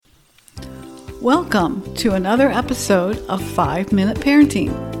Welcome to another episode of 5 Minute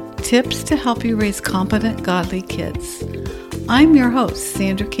Parenting, tips to help you raise competent, godly kids. I'm your host,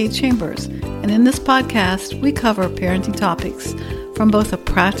 Sandra K. Chambers, and in this podcast, we cover parenting topics from both a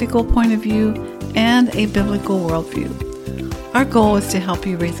practical point of view and a biblical worldview. Our goal is to help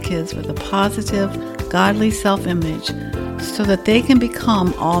you raise kids with a positive, godly self-image so that they can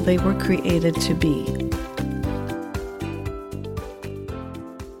become all they were created to be.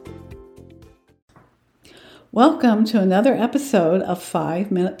 Welcome to another episode of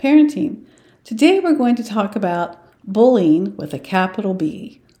 5 Minute Parenting. Today we're going to talk about bullying with a capital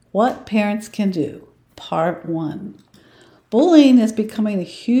B, What Parents Can Do, Part 1. Bullying is becoming a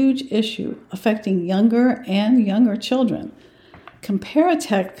huge issue affecting younger and younger children.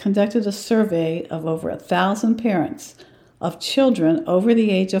 Comparitech conducted a survey of over 1,000 parents of children over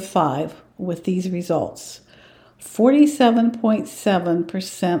the age of 5 with these results.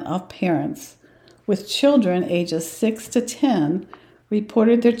 47.7% of parents with children ages 6 to 10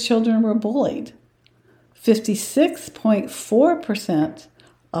 reported their children were bullied. 56.4%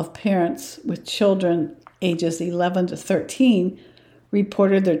 of parents with children ages 11 to 13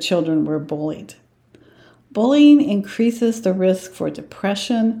 reported their children were bullied. Bullying increases the risk for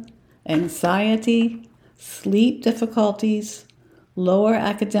depression, anxiety, sleep difficulties, lower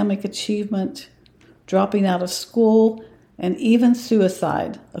academic achievement, dropping out of school, and even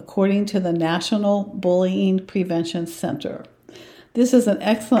suicide, according to the National Bullying Prevention Center. This is an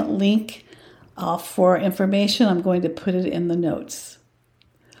excellent link for information. I'm going to put it in the notes.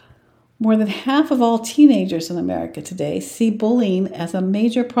 More than half of all teenagers in America today see bullying as a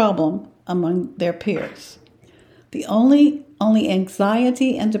major problem among their peers. The only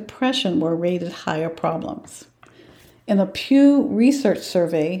anxiety and depression were rated higher problems. In a Pew Research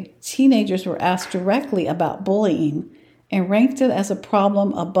survey, teenagers were asked directly about bullying and ranked it as a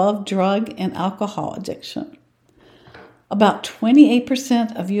problem above drug and alcohol addiction. About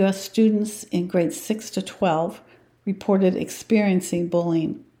 28% of U.S. students in grades 6 to 12 reported experiencing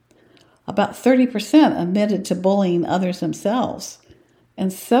bullying. About 30% admitted to bullying others themselves,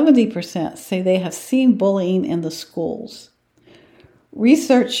 and 70% say they have seen bullying in the schools.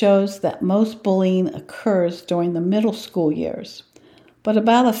 Research shows that most bullying occurs during the middle school years, but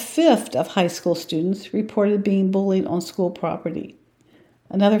about a fifth of high school students reported being bullied on school property.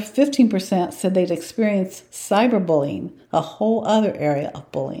 Another 15% said they'd experienced cyberbullying, a whole other area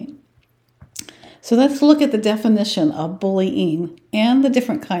of bullying. So let's look at the definition of bullying and the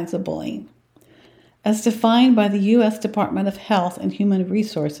different kinds of bullying. As defined by the U.S. Department of Health and Human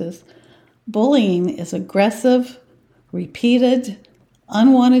Resources, bullying is aggressive, repeated,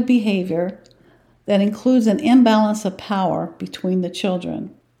 unwanted behavior that includes an imbalance of power between the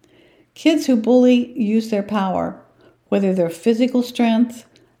children. Kids who bully use their power, whether their physical strength,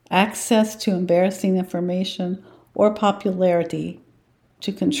 access to embarrassing information, or popularity,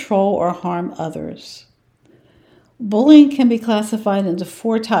 to control or harm others. Bullying can be classified into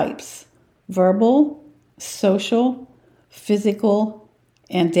 4 types: verbal, social, physical,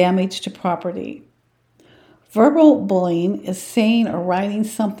 and damage to property. Verbal bullying is saying or writing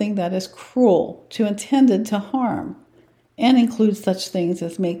something that is cruel to intended to harm and includes such things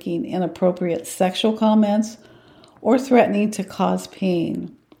as making inappropriate sexual comments or threatening to cause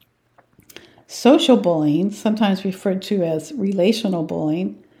pain. Social bullying, sometimes referred to as relational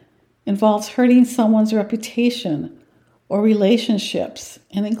bullying, involves hurting someone's reputation or relationships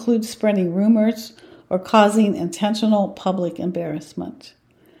and includes spreading rumors or causing intentional public embarrassment.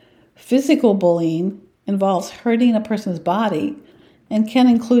 Physical bullying involves hurting a person's body and can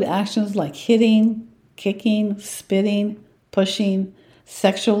include actions like hitting, kicking, spitting, pushing,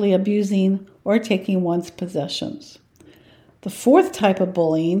 sexually abusing, or taking one's possessions. The 4th type of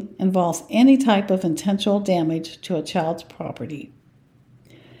bullying involves any type of intentional damage to a child's property.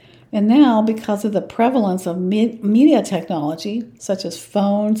 And now, because of the prevalence of media technology, such as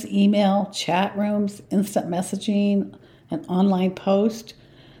phones, email, chat rooms, instant messaging, and online posts,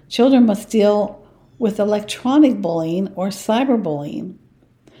 children must deal with electronic bullying or cyberbullying.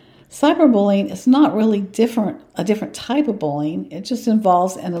 Cyberbullying is not really a different type of bullying. It just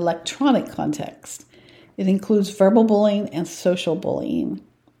involves an electronic context. It includes verbal bullying and social bullying.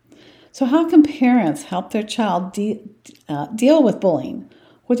 So how can parents help their child deal with bullying,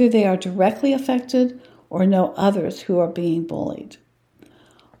 whether they are directly affected or know others who are being bullied?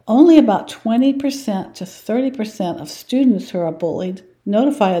 Only about 20% to 30% of students who are bullied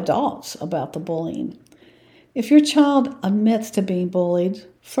notify adults about the bullying. If your child admits to being bullied,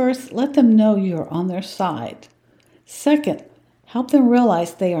 first, let them know you are on their side. Second, help them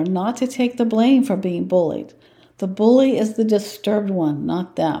realize they are not to take the blame for being bullied. The bully is the disturbed one,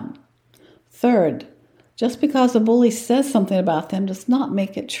 not them. Third, just because a bully says something about them does not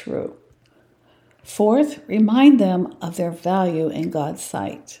make it true. Fourth, remind them of their value in God's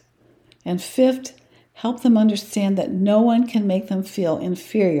sight. And fifth, help them understand that no one can make them feel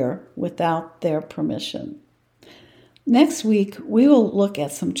inferior without their permission. Next week, we will look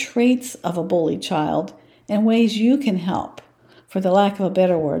at some traits of a bullied child and ways you can help, for the lack of a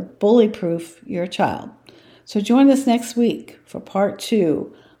better word, bully-proof your child. So join us next week for part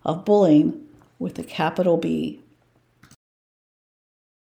 2 of Bullying with a capital B.